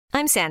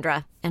I'm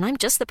Sandra, and I'm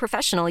just the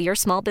professional your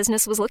small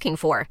business was looking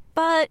for.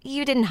 But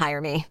you didn't hire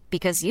me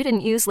because you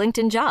didn't use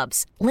LinkedIn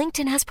Jobs.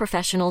 LinkedIn has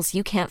professionals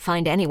you can't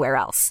find anywhere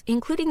else,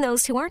 including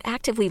those who aren't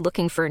actively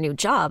looking for a new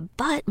job,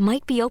 but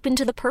might be open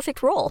to the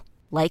perfect role,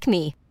 like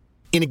me.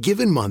 In a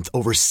given month,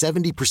 over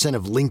 70%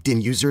 of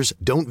LinkedIn users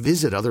don't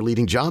visit other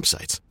leading job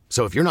sites.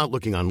 So if you're not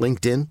looking on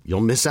LinkedIn,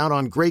 you'll miss out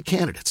on great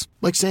candidates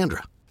like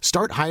Sandra.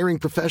 Start hiring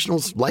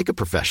professionals like a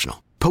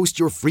professional. Post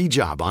your free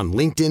job on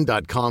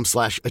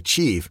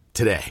linkedin.com/achieve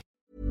today.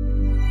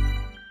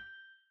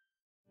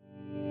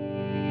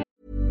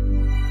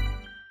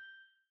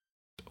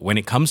 When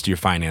it comes to your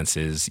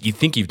finances, you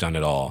think you've done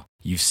it all.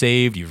 You've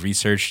saved, you've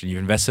researched, and you've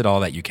invested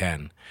all that you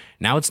can.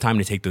 Now it's time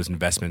to take those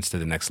investments to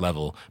the next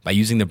level by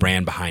using the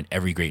brand behind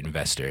every great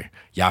investor,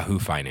 Yahoo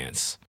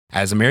Finance.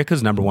 As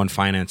America's #1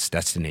 finance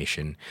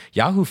destination,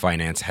 Yahoo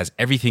Finance has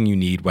everything you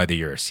need, whether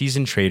you're a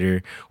seasoned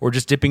trader or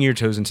just dipping your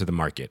toes into the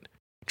market.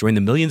 Join the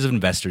millions of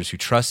investors who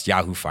trust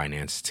Yahoo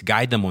Finance to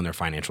guide them on their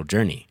financial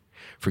journey.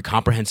 For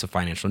comprehensive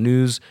financial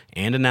news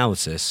and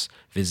analysis,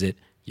 visit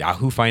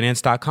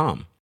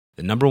yahoofinance.com,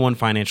 the #1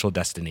 financial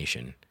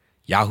destination,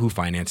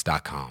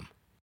 yahoofinance.com.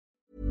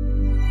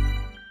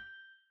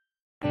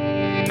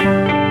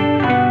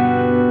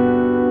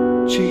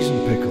 Cheese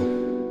and pickle.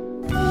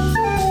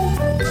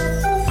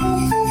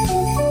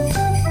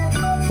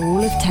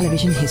 All of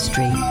television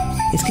history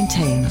is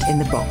contained in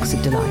the Box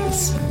of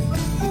Delights.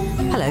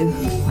 Hello,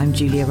 I'm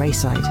Julia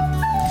Rayside.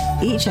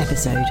 Each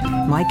episode,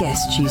 my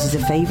guest chooses a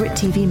favourite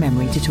TV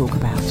memory to talk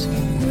about.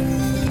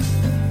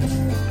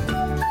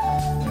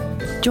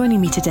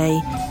 Joining me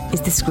today is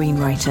the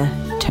screenwriter,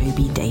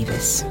 Toby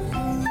Davis.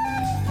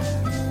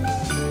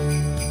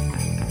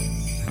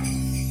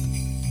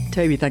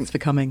 Toby, thanks for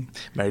coming.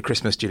 Merry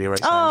Christmas, Julia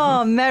Rayside.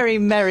 Oh,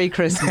 Merry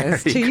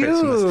Christmas to you.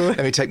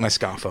 Let me take my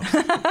scarf off.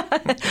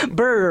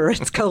 Brr,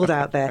 it's cold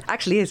out there.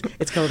 Actually is.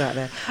 It's cold out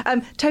there.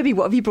 Toby,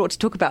 what have you brought to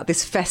talk about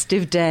this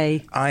festive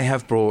day? I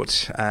have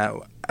brought, I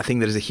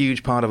think that is a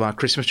huge part of our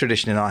Christmas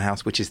tradition in our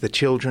house, which is the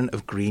Children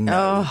of Green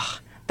Knowe. Oh,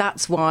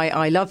 that's why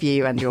I love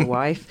you and your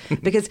wife.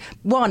 Because,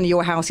 one,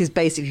 your house is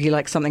basically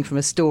like something from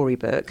a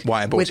storybook.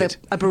 Why I bought with it.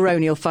 a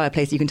baronial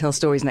fireplace you can tell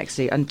stories next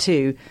to. And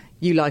two,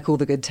 you like all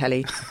the good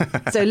telly.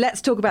 So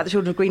let's talk about the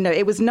Children of Green Knowe.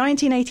 It was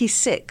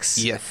 1986.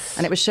 Yes.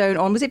 And it was shown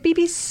on, was it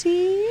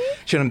BBC?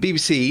 Shown on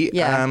BBC.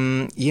 Yeah.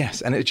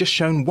 Yes, and it was just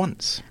shown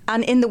once.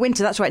 And in the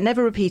winter, that's right,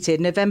 never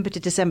repeated. November to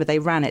December, they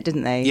ran it,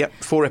 didn't they? Yep,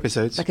 4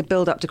 episodes. Like a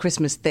build-up to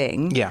Christmas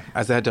thing. Yeah,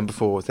 as they had done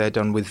before. They had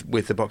done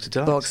with the Box of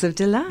Delights. Box of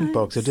Delights.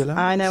 Box of Delights.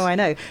 I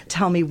know.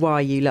 Tell me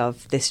why you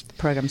love this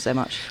programme so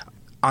much.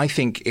 I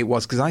think it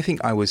was because I think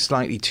I was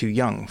slightly too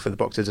young for the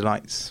Box of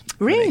Delights.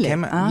 when it Really?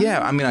 came out.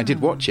 Yeah, I mean, I did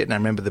watch it and I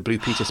remember the Blue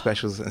Peter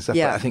specials and stuff.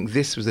 Yeah. But I think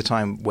this was the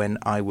time when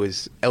I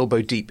was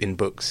elbow deep in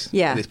books.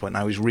 Yeah. At this point,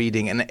 I was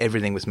reading and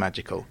everything was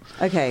magical.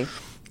 Okay.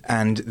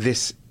 And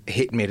this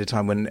hit me at a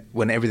time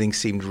when everything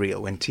seemed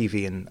real, when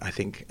TV and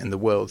the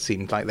world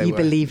seemed like they were. You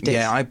believed it.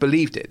 Yeah, I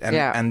believed it. And,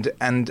 Yeah.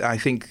 and I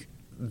think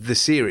the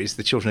series,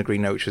 The Children of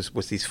Green Knowe, which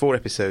was these 4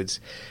 episodes,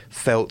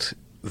 felt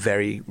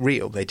very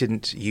real. They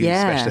didn't use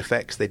special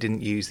effects. They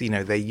didn't use,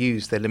 they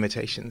used their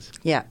limitations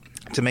Yeah.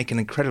 to make an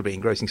incredibly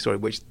engrossing story,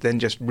 which then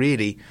just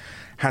really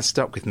has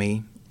stuck with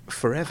me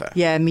forever.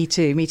 Yeah, me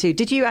too.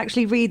 Did you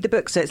actually read the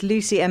book? So it's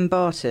Lucy M.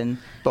 Barton.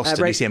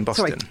 Lucy M.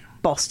 Boston. Sorry,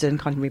 Boston,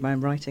 can't even read my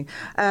own writing.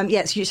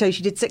 Yes, so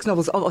she did 6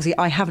 novels. Obviously,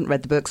 I haven't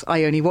read the books.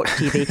 I only watch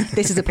TV.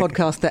 This is a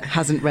podcast that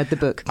hasn't read the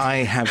book. I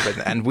have read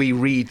it, and we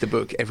read the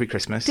book every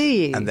Christmas. Do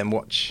you? And then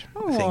watch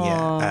the thing,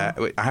 yeah.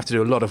 I have to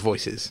do a lot of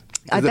voices.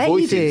 I the bet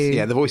voices, you do.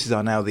 Yeah, the voices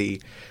are now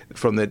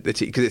from the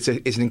because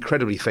it's an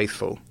incredibly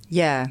faithful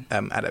Yeah.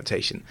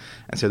 adaptation,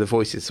 and so the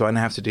voices. So I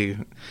now have to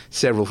do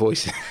several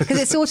voices. Because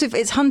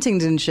it's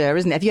Huntingdonshire,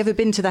 isn't it? Have you ever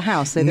been to the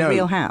house, the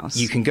real house?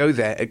 You can go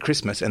there at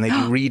Christmas, and they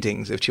do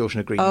readings of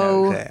Children of Green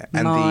Oh, Knowe there.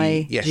 And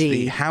my the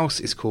gee. house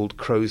is called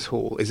Crow's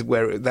Hall.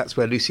 That's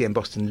where Lucy M.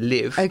 Boston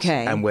lived.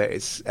 Okay. And where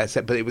it's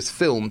set, but it was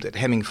filmed at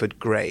Hemmingford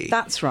Gray.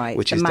 That's right,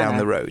 which the is down manor.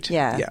 the road.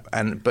 Yeah.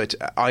 Yeah. But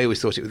I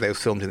always thought they were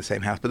filmed in the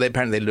same house, but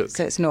apparently they look.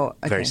 So it's not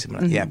very okay.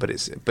 similar. Mhm. Yeah, but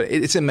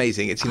it's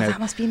amazing. It's that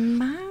must be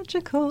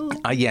magical.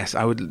 Yes,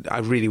 I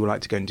really would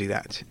like to go and do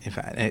that. In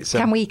fact, and it's,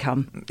 Can we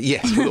come?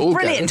 Yes, we'll all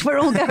Brilliant. go. We're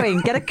all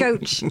going. Get a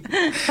coach.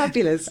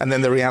 Fabulous. And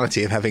then the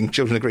reality of having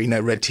Children of Green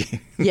Knowe read to you.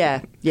 Yeah.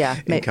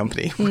 in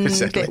company. A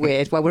Certainly. bit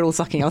weird. Well, we're all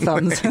sucking our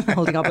thumbs,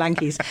 holding our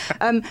blankies.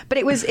 But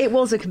it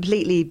was a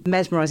completely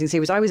mesmerising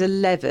series. I was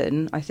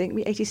 11, I think,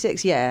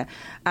 86, yeah.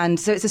 And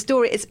so it's a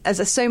story. It's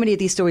as so many of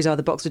these stories are.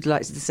 The Box of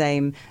Delights is the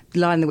same.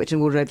 Lion, the Witch, and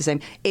the Wardrobe the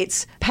same.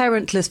 It's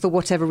parentless for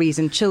whatever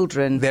reason.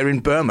 Children. They're in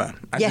Burma,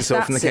 as Yes, is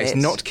often the that's case.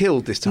 it. Not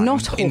killed this time.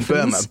 Not in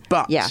Burma, orphans.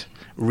 but Yeah.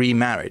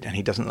 remarried, and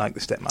he doesn't like the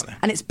stepmother.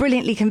 And it's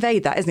brilliantly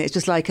conveyed, that, isn't it? It's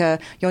just like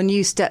your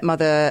new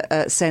stepmother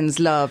sends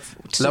love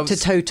to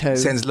Toto.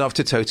 Sends love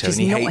to Toto, Which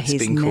and he is not hates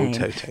his being name. called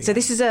Toto. So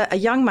this is a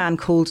young man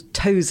called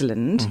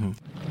Toseland.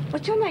 Mm-hmm.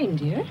 What's your name,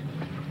 dear?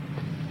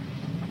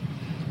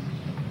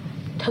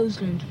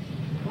 Toseland.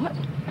 What?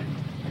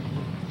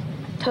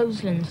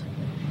 Toseland.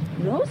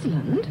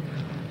 Roseland?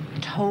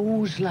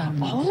 Toseland.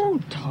 Oh,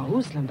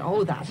 Toseland.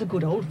 Oh, that's a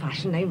good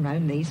old-fashioned name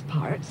round these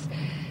parts.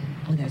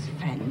 Oh, there's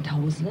Fen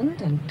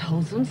Toseland and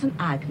Toseland and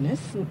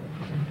Agnes. And...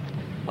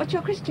 What's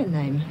your Christian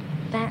name?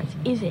 That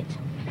is it.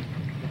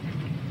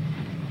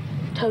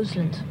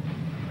 Toseland.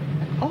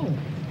 Oh.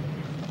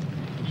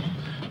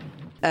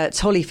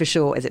 Tolly for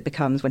short, as it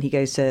becomes when he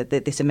goes to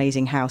this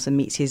amazing house and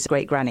meets his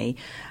great granny.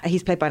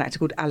 He's played by an actor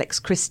called Alex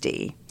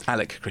Christie.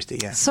 Alec Christie,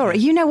 yeah. Sorry,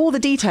 you know all the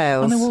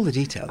details. I know all the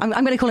details. I'm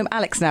going to call him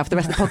Alex now for the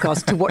rest of the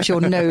podcast to watch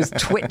your nose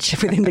twitch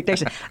with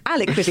indignation.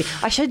 Alec Christie.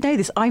 I should know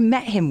this. I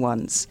met him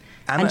once.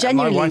 And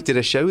genuinely, my wife did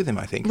a show with him,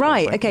 I think.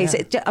 Right, okay. Yeah. So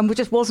it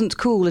just wasn't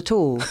cool at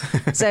all.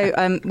 So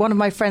one of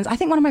my friends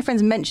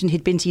mentioned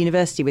he'd been to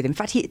university with him. In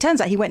fact, it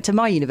turns out he went to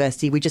my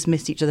university. We just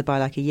missed each other by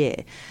like a year.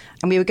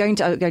 And we were going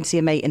to see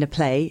a mate in a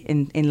play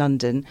in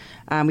London.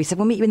 And we said,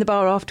 we'll meet you in the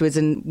bar afterwards.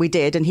 And we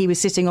did. And he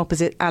was sitting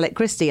opposite Alec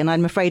Christie. And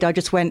I'm afraid I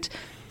just went...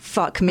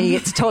 Fuck me,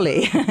 it's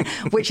Tolly,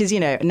 which is,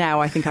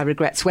 now I think I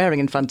regret swearing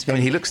in front of him. I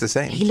mean, he looks the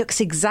same. He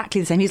looks exactly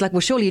the same. He's like,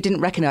 well, surely you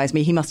didn't recognise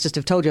me. He must just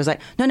have told you. I was like,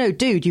 no,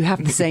 dude, you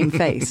have the same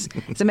face.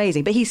 It's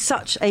amazing. But he's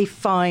such a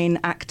fine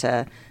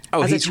actor.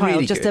 Oh, as he's a child,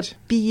 really just good. A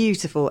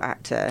beautiful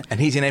actor. And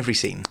he's in every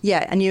scene.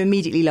 Yeah, and you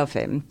immediately love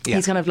him. Yeah.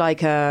 He's kind of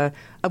like a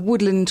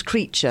woodland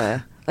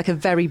creature. Like a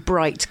very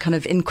bright, kind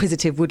of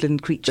inquisitive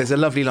woodland creature. There's a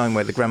lovely line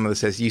where the grandmother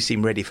says, "You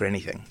seem ready for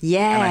anything."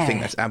 Yeah, and I think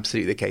that's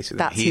absolutely the case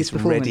with him. He's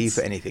ready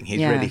for anything.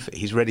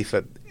 He's ready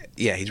for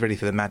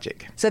the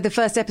magic. So the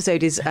first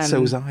episode is...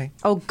 so was I.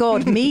 Oh,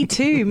 God, me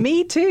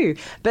too.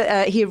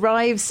 But he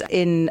arrives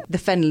in the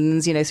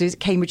Fenlands, so it's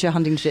Cambridgeshire,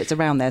 Huntingdonshire, it's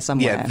around there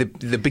somewhere. Yeah,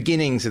 the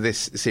beginnings of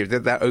this series,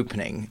 that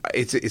opening,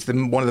 it's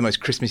one of the most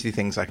Christmassy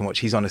things I can watch.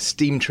 He's on a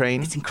steam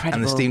train. It's incredible.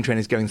 And the steam train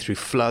is going through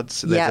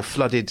floods. There's a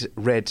flooded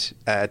red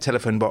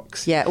telephone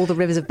box. Yeah, all the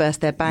rivers have burst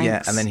their banks.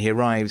 Yeah, and then he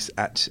arrives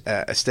at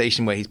a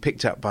station where he's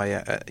picked up by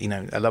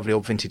a lovely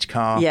old vintage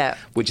car,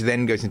 which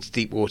then goes into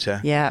deep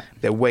water. Yeah.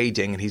 They're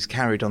wading, and he's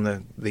carried on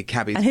the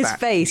cabbie's and his back.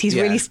 face, he's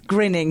really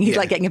grinning. He's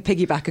like getting a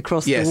piggyback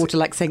across the water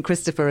like St.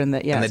 Christopher. And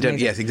they don't.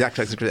 Yes,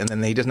 exactly. And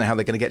then he doesn't know how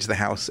they're going to get to the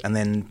house, and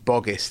then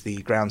Boggis, the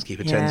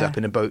groundskeeper, turns up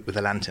in a boat with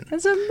a lantern.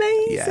 That's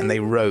amazing. Yeah, and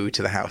they row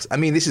to the house. I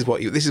mean, this is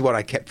what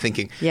I kept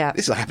thinking. Yeah.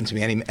 This will happen to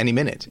me any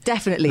minute.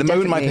 Definitely. The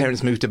moment my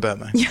parents moved to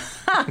Burma.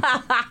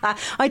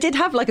 I did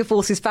have like a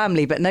forces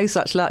family, but no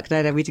such luck.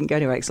 No, we didn't go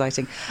anywhere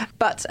exciting.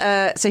 But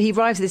so he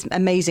arrives at this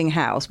amazing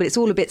house, but it's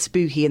all a bit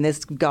spooky and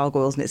there's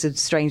gargoyles and it's a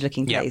strange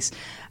looking place.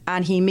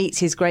 And he meets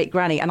his great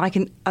granny, and I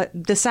can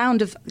the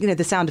sound of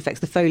the sound effects,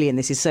 the Foley in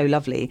this is so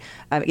lovely.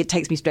 It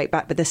takes me straight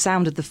back. But the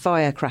sound of the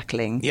fire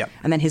crackling,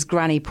 and then his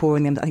granny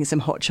pouring them, I think, some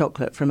hot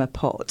chocolate from a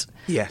pot.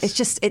 Yes,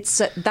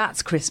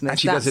 that's Christmas. And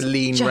she does a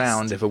lean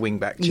round of a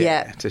wingback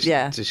chair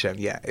to show.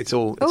 Yeah, it's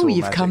all. It's all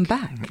you've magic. Come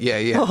back. Yeah.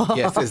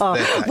 Yes, there's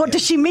that, what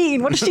does she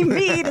mean? What does she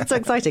mean? It's so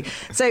exciting.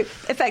 So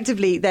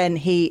effectively, then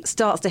he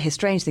starts to hear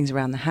strange things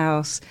around the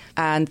house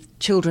and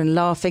children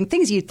laughing,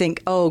 things you'd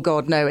think, oh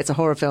God, no, it's a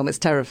horror film, it's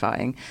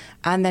terrifying.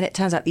 And then it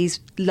turns out these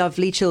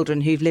lovely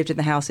children who've lived in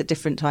the house at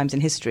different times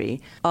in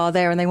history are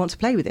there and they want to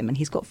play with him. And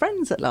he's got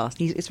friends at last.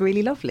 It's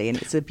really lovely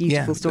and it's a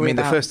beautiful story. I mean,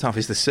 the first half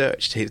is the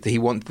search.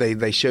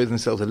 They show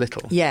themselves a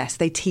little. Yes,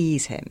 they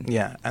tease him.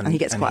 Yeah. And he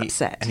gets quite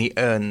upset. And he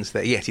earns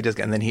their, yes, he does,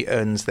 and then he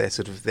earns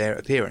their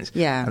appearance.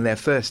 Yeah. And their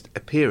first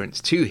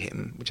appearance to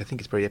him, which I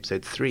think is probably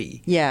episode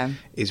 3,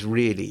 is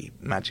really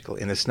magical.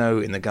 In the snow,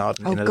 in the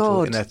garden, in a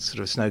sort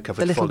of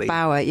snow-covered the little folly.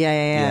 bower,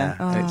 yeah.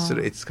 Oh. And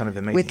it's kind of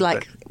amazing. With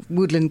like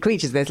woodland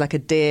creatures, there's like a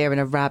deer and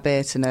a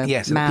rabbit and a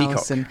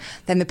mouse, and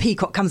then the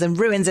peacock comes and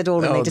ruins it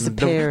all, and they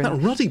disappear. That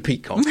ruddy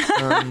peacock.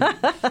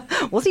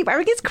 Was he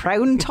wearing his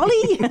crown,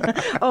 Tolly?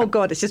 Oh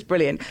God, it's just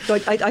brilliant. So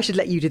I should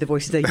let you do the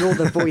voices there. You're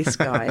the voice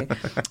guy.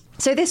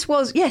 So this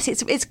was,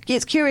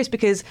 it's curious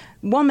because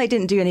one, they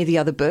didn't do any of the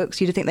other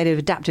books. You'd think they'd have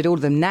adapted all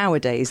of them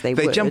nowadays. They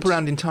would. Jump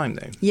around in time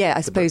though. Yeah,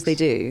 I suppose they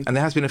do. And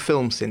there has been a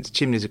film since,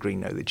 Chimneys of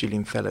Green, that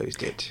Julian Fellowes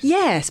did.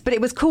 Yes, but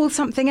it was called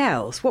something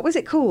else. What was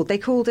it called? They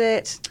called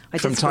it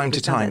From Time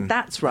to Time.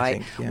 That's right.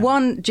 Think, yeah.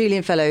 One,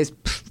 Julian Fellowes,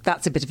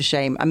 that's a bit of a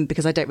shame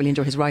because I don't really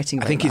enjoy his writing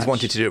very I think he's much.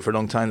 wanted to do it for a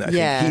long time though. I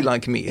think he,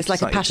 like me, it's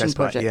like a passion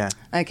project. Yeah.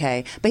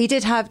 Okay. But he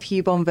did have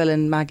Hugh Bonville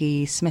and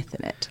Maggie Smith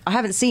in it. I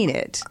haven't seen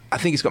it. I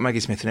think it's got Maggie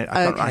Smith in it.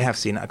 I have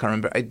seen it. I can't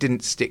remember. It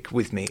didn't stick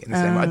with me in the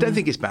same way. I don't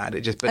think it's bad.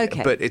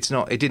 But it's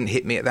not. It didn't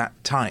hit me at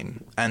that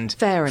time. And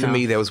fair enough.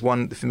 there's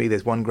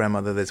one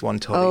grandmother. There's one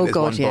Tolly. There's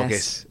one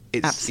Boggis.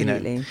 It's,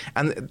 absolutely.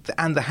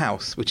 And the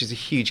house, which is a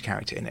huge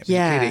character in it.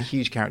 Yeah. Clearly a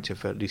huge character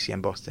for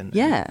Lucien Boston.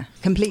 Yeah,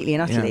 completely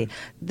and utterly. Yeah.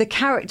 The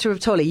character of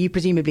Tolly, you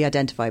presumably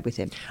identified with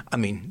him. I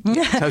mean,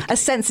 totally. A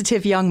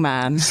sensitive young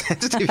man.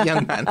 Sensitive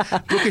young man.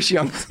 Bookish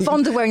young.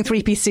 Fond of wearing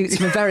three-piece suits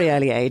from a very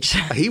early age.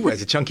 He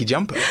wears a chunky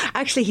jumper.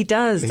 Actually, he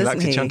does, doesn't he? He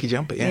likes a chunky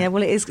jumper, yeah. Yeah,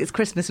 well, it's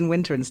Christmas and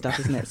winter and stuff,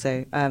 isn't it?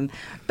 So,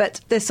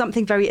 but there's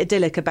something very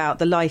idyllic about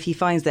the life he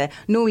finds there.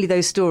 Normally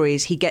those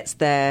stories, he gets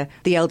there,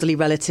 the elderly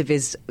relative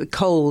is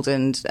cold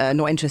and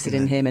not interested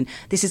in him, and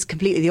this is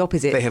completely the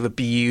opposite. They have a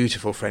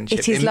beautiful friendship.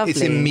 It is lovely.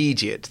 It's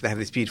immediate. They have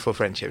this beautiful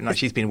friendship. Like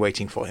she's been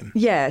waiting for him.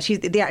 Yeah,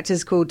 the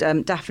actor's called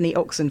Daphne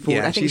Oxenford.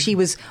 Yeah, I think she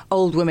was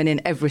old woman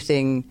in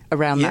everything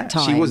around that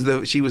time.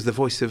 She was the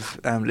voice of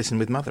Listen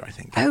with Mother, I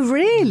think. Oh,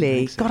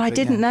 really? So. God, I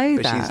didn't know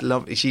but that. She's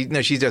lovely.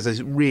 She does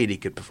a really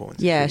good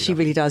performance. Yeah, really she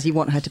really does. You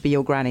want her to be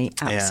your granny,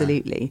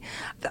 absolutely.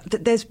 Yeah.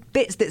 There's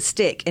bits that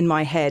stick in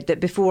my head that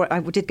before I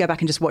did go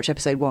back and just watch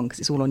episode 1 because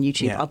it's all on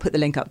YouTube. Yeah. I'll put the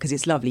link up because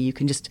it's lovely. You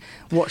can just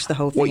watch the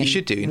whole thing. What you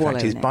should do, in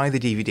fact, is buy the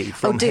DVD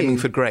from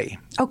Hemingford Gray.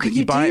 Oh, can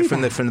you buy do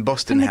it from the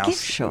Boston from house? The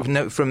gift shop?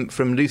 No,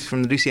 from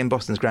Lucy M.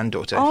 Boston's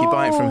granddaughter. If you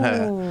buy it from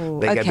her,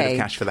 they get a bit of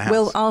cash for the house.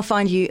 Well, I'll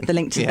find you the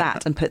link to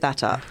that and put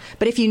that up.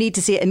 But if you need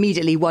to see it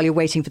immediately while you're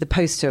waiting for the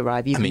post to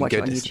arrive, you can watch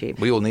it on YouTube.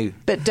 We all knew.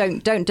 But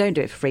don't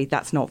do it for free.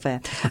 That's not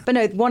fair. But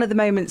no, one of the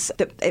moments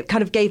that it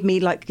kind of gave me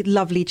like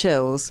lovely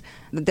chills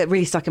that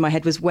really stuck in my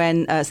head was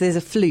when so there's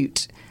a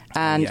flute.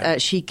 And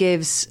she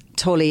gives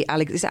Tolly,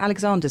 is it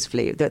Alexander's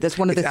flute? That's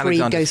one of the three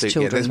ghost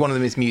children. Yeah, there's one of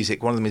them is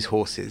music, one of them is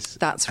horses.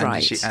 That's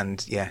right.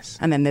 And yes.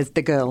 And then there's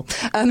the girl.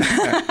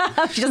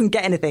 She doesn't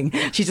get anything.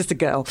 She's just a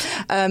girl.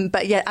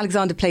 But yeah,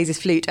 Alexander plays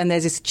his flute and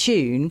there's this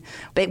tune.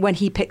 But when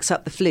he picks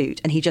up the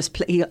flute and he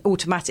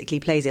automatically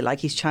plays it like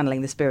he's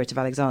channeling the spirit of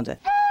Alexander.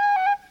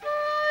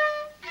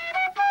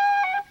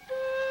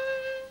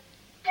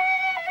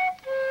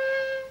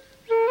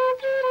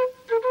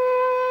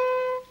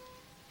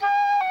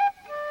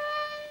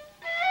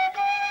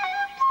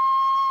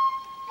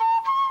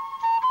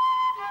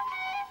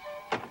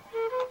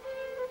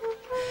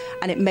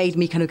 And it made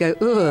me kind of go,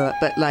 ugh,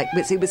 but like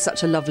it was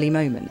such a lovely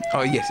moment.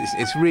 Oh yes,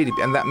 it's really,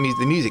 and the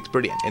music's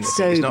brilliant. It's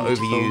not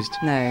beautiful.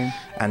 Overused. No.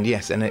 And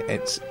yes, and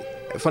it's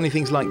funny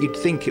things like you'd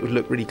think it would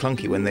look really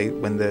clunky when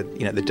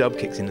the dub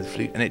kicks into the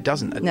flute, and it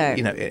doesn't. No.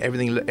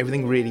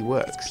 Everything really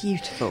works. It's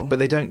beautiful. But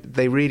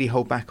they really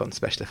hold back on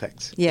special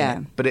effects. Yeah. You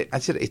know? But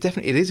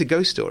it is a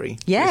ghost story.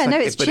 Yeah,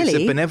 it's but chilly.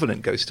 It's a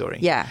benevolent ghost story.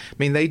 Yeah. I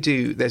mean,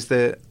 there's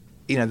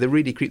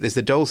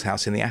the doll's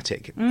house in the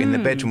attic, in the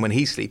bedroom when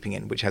he's sleeping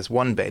in, which has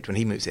one bed when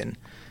he moves in,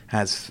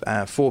 has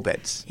 4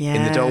 beds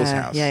in the doll's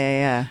house.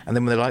 Yeah. And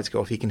then when the lights go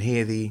off, he can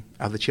hear the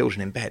other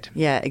children in bed.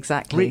 Yeah,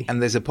 exactly.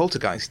 And there's a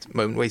poltergeist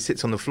moment where he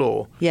sits on the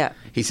floor. Yeah.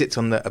 He sits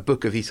on a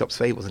book of Aesop's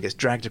fables and gets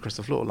dragged across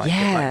the floor like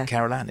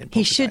Carol Ann in Poltergeist.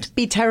 He should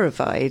be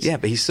terrified. Yeah,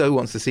 but he so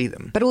wants to see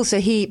them. But also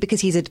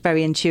because he's a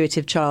very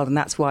intuitive child and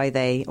that's why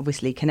they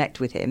obviously connect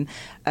with him.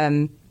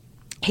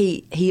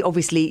 He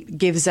obviously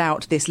gives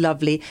out this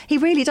lovely... He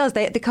really does.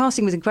 The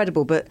casting was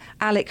incredible, but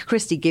Alec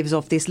Christie gives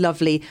off this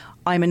lovely,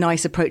 I'm a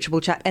nice,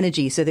 approachable chap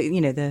energy so that,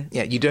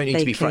 Yeah, you don't need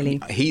to be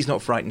frightened. He's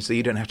not frightened, so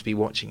you don't have to be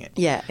watching it.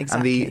 Yeah,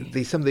 exactly.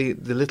 And some of the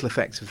little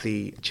effects of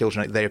the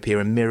children, they appear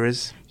in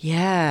mirrors.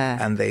 Yeah.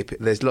 And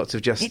there's lots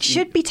of just... It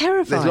should be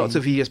terrifying. There's lots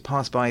of you just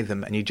pass by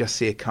them and you just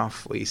see a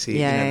cuff or you see...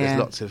 there's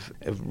lots of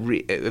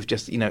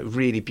just,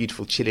 really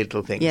beautiful, chilly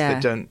little things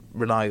that don't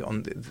rely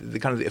on the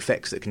kind of the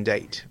effects that can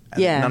date.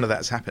 And none of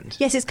that's happened.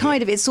 Yes,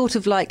 it's sort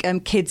of like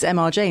kids'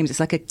 M.R. James. It's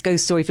like a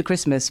ghost story for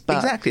Christmas, but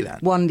exactly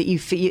that one that you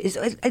feel.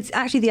 It's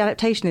actually the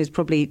adaptation is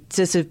probably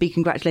to sort of be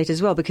congratulated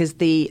as well because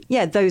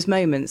those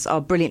moments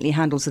are brilliantly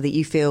handled so that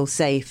you feel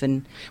safe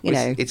and you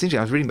know. It's interesting.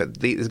 I was reading about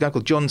there's a guy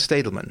called John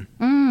Stadelman,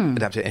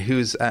 adapted,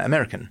 who's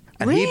American,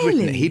 and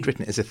really? he'd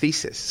written it as a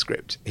thesis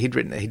script. He'd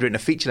written a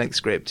feature-length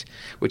script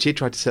which he'd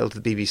tried to sell to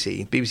the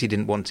BBC. BBC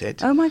didn't want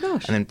it. Oh my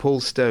gosh! And then Paul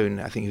Stone,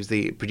 I think, who's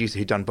the producer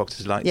who'd done Box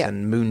of Lights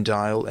and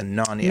Moondial and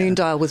Narnia.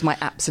 Moondial was my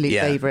absolute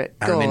favourite.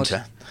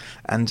 Araminta.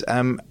 And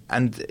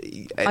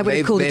I would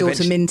have called the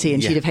daughter Minty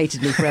and she'd have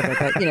hated me forever,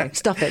 but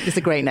stuff it, it's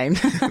a great name.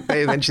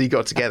 They eventually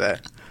got together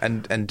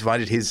and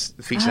divided his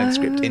feature-length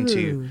script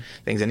into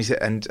things. And he said,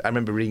 and I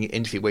remember reading an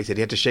interview where he said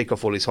he had to shake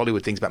off all his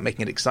Hollywood things about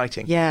making it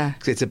exciting. Yeah.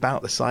 Because it's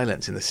about the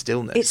silence and the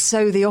stillness. It's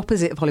so the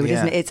opposite of Hollywood,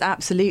 isn't it? It's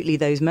absolutely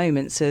those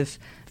moments of...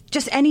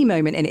 Just any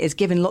moment in it is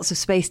given lots of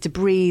space to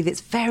breathe. It's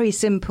very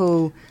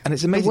simple. And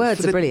it's amazing. The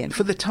words are brilliant.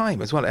 For the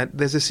time as well.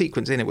 There's a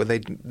sequence in it where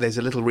there's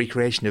a little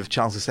recreation of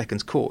Charles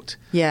II's court.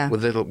 Yeah. Where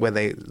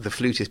the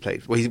flute is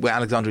played, where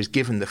Alexander is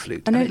given the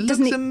flute. I know, and it looks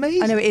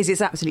amazing. I know it is. It's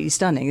absolutely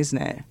stunning,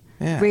 isn't it?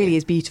 Yeah. It really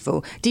is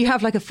beautiful. Do you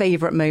have like a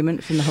favourite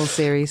moment from the whole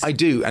series? I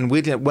do. And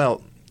weirdly,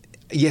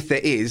 yes, there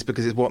is,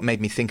 because it's what made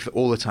me think of it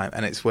all the time,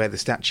 and it's where the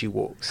statue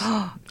walks.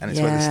 And it's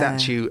where the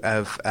statue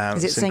of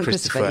St.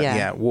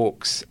 Christopher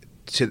walks...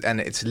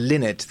 and it's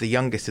Lynette, the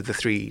youngest of the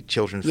 3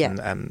 children from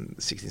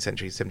 16th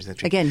century, 17th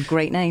century. Again,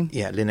 great name.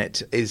 Yeah,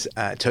 Lynette is...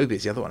 Toby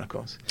is the other one, of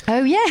course.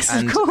 Oh, yes,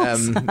 and, of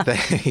course.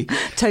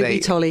 Toby,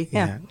 Tolly,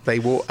 They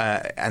walk...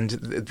 and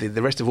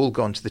the rest have all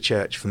gone to the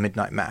church for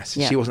midnight mass.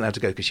 Yeah. She wasn't allowed to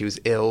go because she was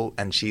ill,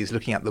 and she's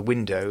looking out the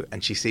window,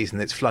 and she sees,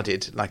 and it's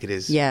flooded like it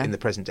is in the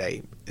present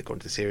day, according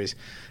to the series,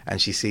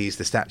 and she sees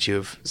the statue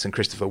of St.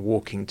 Christopher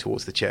walking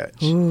towards the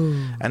church.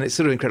 Ooh. And it's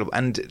sort of incredible.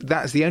 And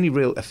that's the only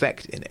real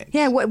effect in it.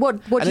 Yeah, what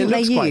do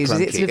they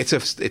use? Is it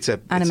sort of, it's a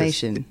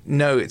animation.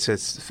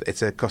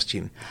 It's a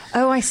costume.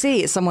 Oh, I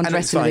see. It's someone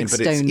dressed in a big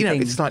stone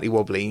thing. It's slightly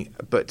wobbly,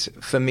 but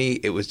for me,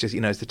 it was just,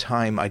 it's the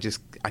time I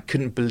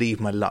couldn't believe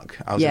my luck.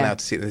 I was allowed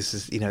to see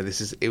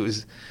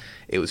it.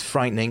 It was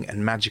frightening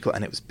and magical,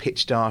 and it was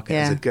pitch dark. And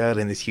there's a girl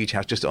in this huge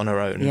house just on her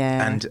own.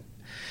 Yeah. And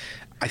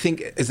I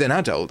think as an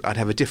adult, I'd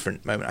have a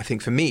different moment. I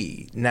think for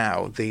me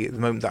now, the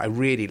moment that I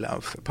really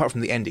love, apart from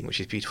the ending, which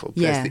is beautiful,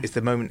 it's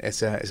the moment.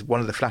 It's one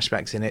of the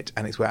flashbacks in it,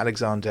 and it's where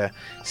Alexander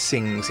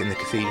sings in the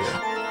cathedral.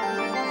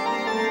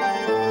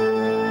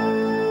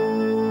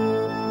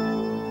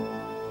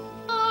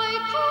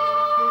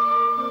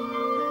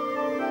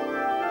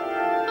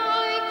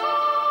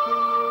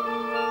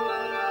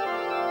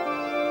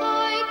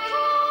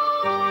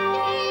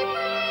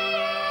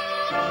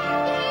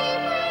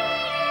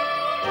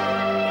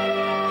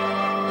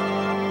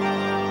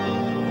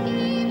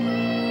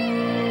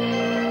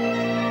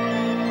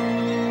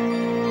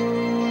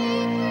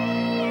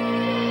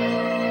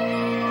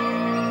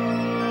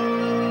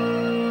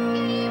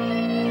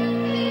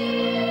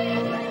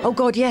 Oh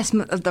God, yes,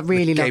 I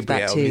really love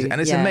that too. And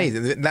it's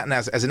amazing that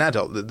now, as an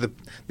adult, the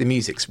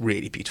music's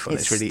really beautiful.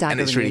 It's really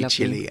lovely.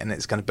 chilly, and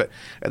it's kind of. But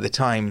at the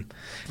time,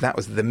 that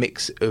was the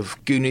mix of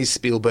Goonies,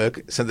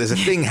 Spielberg. So there's a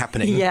thing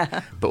happening,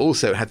 but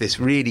also it had this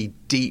really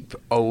deep,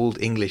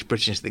 old English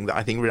British thing that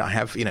I think I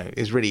have,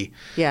 is really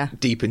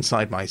deep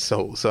inside my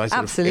soul. So it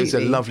was a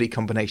lovely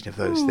combination of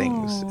those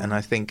things, and I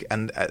think,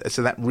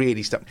 so that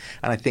really stuck.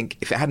 And I think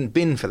if it hadn't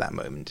been for that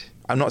moment.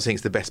 I'm not saying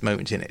it's the best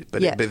moment in it,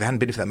 but if it hadn't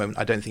been for that moment,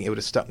 I don't think it would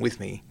have stuck with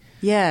me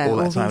all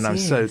that time. And I'm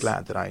so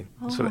glad that I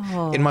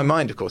in my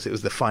mind, of course, it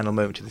was the final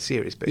moment of the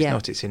series, but it's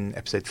not. It's in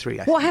episode 3.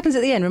 What happens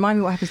at the end? Remind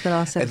me what happens in the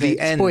last episode. At the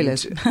end,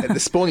 spoilers. The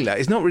spoiler.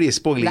 It's not really a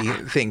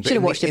spoily thing, but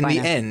in the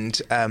now.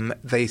 end,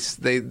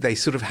 they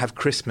sort of have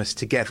Christmas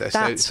together. So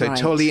right.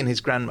 Tolly and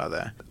his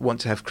grandmother want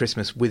to have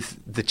Christmas with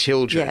the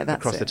children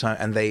across the time,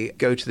 and they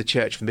go to the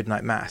church for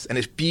midnight mass, and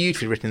it's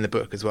beautifully written in the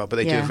book as well. But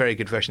they do a very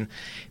good version.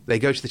 They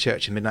go to the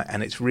church at midnight,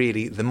 and it's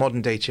really the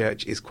modern day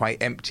church is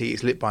quite empty.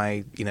 It's lit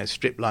by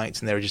strip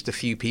lights, and there are just a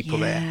few people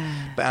there.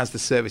 But as the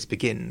service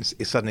begins,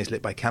 it suddenly is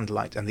lit by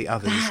candlelight, and the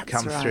others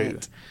come through.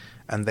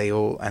 And they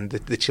all, and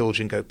the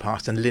children go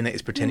past, and Lynette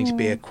is pretending to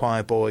be a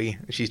choir boy.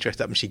 She's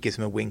dressed up, and she gives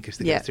him a wink as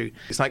they go through.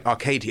 It's like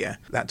Arcadia,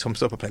 that Tom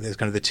Stoppard play. There's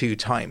kind of the two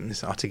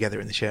times are together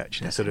in the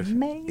church, and it's sort of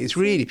amazing. It's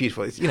really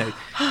beautiful. It's, you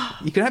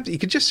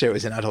could just show it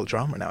as an adult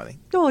drama now. I think.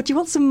 Oh, do you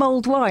want some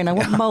mulled wine? I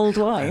want mulled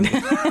wine.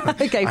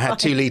 Okay, I had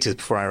 2 litres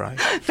before I arrived.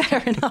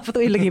 Fair enough. I thought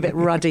you were looking a bit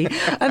ruddy.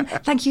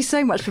 Thank you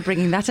so much for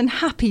bringing that, and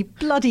happy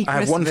bloody Christmas. I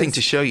have one thing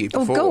to show you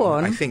before. Oh, go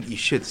on. I think you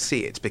should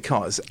see it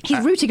because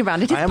he's rooting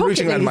around in his pocket. I am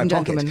rooting around in my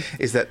pocket. Gentlemen.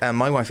 Is that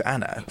my wife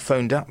Anna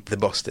phoned up the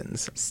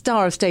Bostons.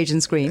 Star of stage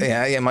and screen.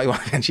 Yeah, my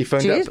wife, and she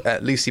phoned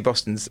up Lucy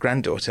Boston's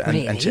granddaughter,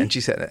 and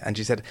she said,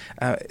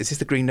 "Is this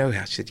the Green No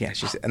House?" She said, "Yeah."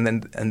 She said,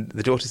 and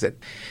the daughter said,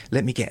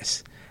 "Let me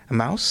guess, a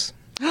mouse?"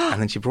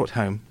 And then she brought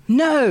home.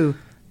 No.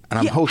 And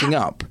I'm holding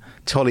up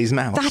Tolly's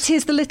mouse. That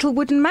is the little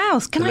wooden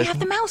mouse. Can I have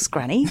the mouse,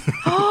 Granny?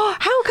 Oh,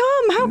 how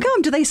come? How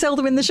come? Do they sell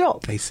them in the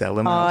shop? They sell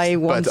them. I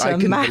couldn't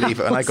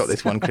believe it when I got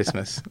this one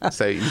Christmas.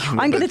 So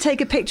I'm going to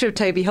take a picture of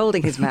Toby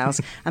holding his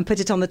mouse and put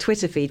it on the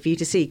Twitter feed for you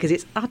to see, because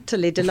it's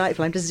utterly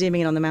delightful. I'm just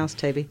zooming in on the mouse,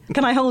 Toby.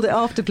 Can I hold it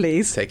after,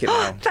 please? Take it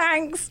now.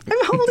 Thanks.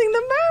 I'm holding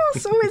the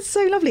mouse. Oh, it's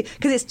so lovely,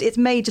 because it's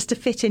made just to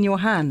fit in your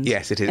hand.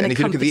 Yes, it is. And if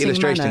you look at the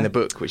illustration in the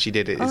book, which she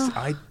did, it is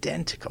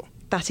identical.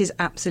 That is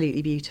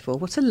absolutely beautiful.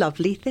 What a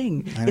lovely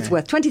thing. It's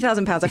worth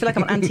 £20,000. I feel like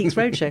I'm on Antiques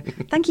Roadshow.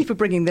 Thank you for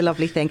bringing the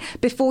lovely thing.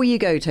 Before you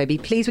go, Toby,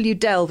 please will you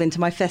delve into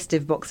my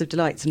festive box of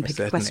delights and pick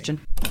a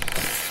question?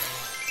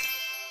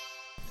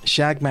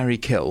 Shag, Marry,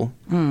 Kill,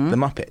 The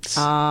Muppets.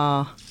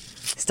 Ah,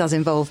 this does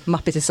involve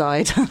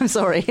Muppeticide. I'm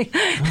sorry.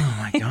 Oh,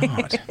 my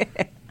God.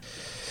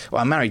 Well,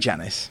 I'll marry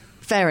Janice.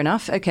 Fair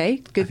enough. Okay,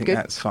 good. I think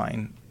that's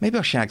fine. Maybe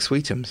I'll shag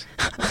Sweetums.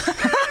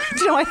 Do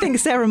you know, I think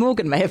Sarah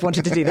Morgan may have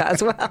wanted to do that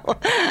as well.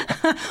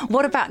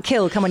 What about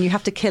kill? Come on, you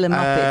have to kill a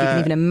Muppet if you can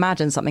even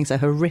imagine something so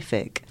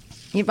horrific.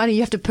 You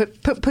have to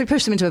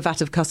push them into a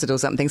vat of custard or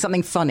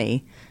something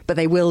funny, but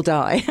they will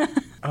die.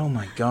 Oh,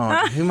 my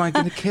God. Who am I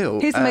going to kill?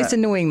 Who's the most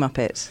annoying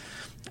Muppet?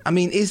 I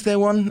mean, is there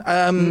one?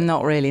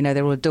 Not really. No,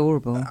 they're all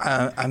adorable.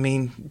 I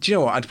mean, do you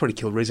know what? I'd probably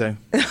kill Rizzo.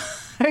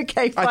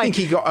 Okay, fine. I think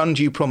he got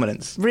undue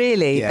prominence.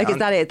 Really? Yeah, okay,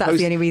 that's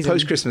the only reason.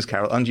 Post-Christmas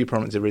Carol, undue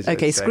prominence of Rizzo.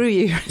 Okay, screw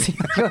you.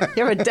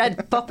 You're a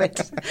dead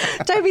puppet.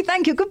 Toby,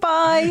 thank you.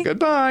 Goodbye.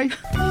 Goodbye.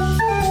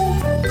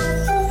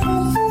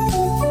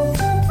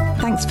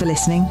 Thanks for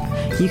listening.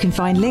 You can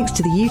find links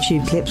to the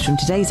YouTube clips from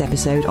today's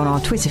episode on our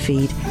Twitter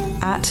feed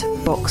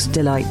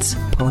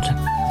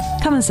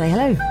 @BoxDelightsPod. Come and say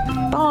hello.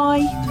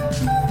 Bye.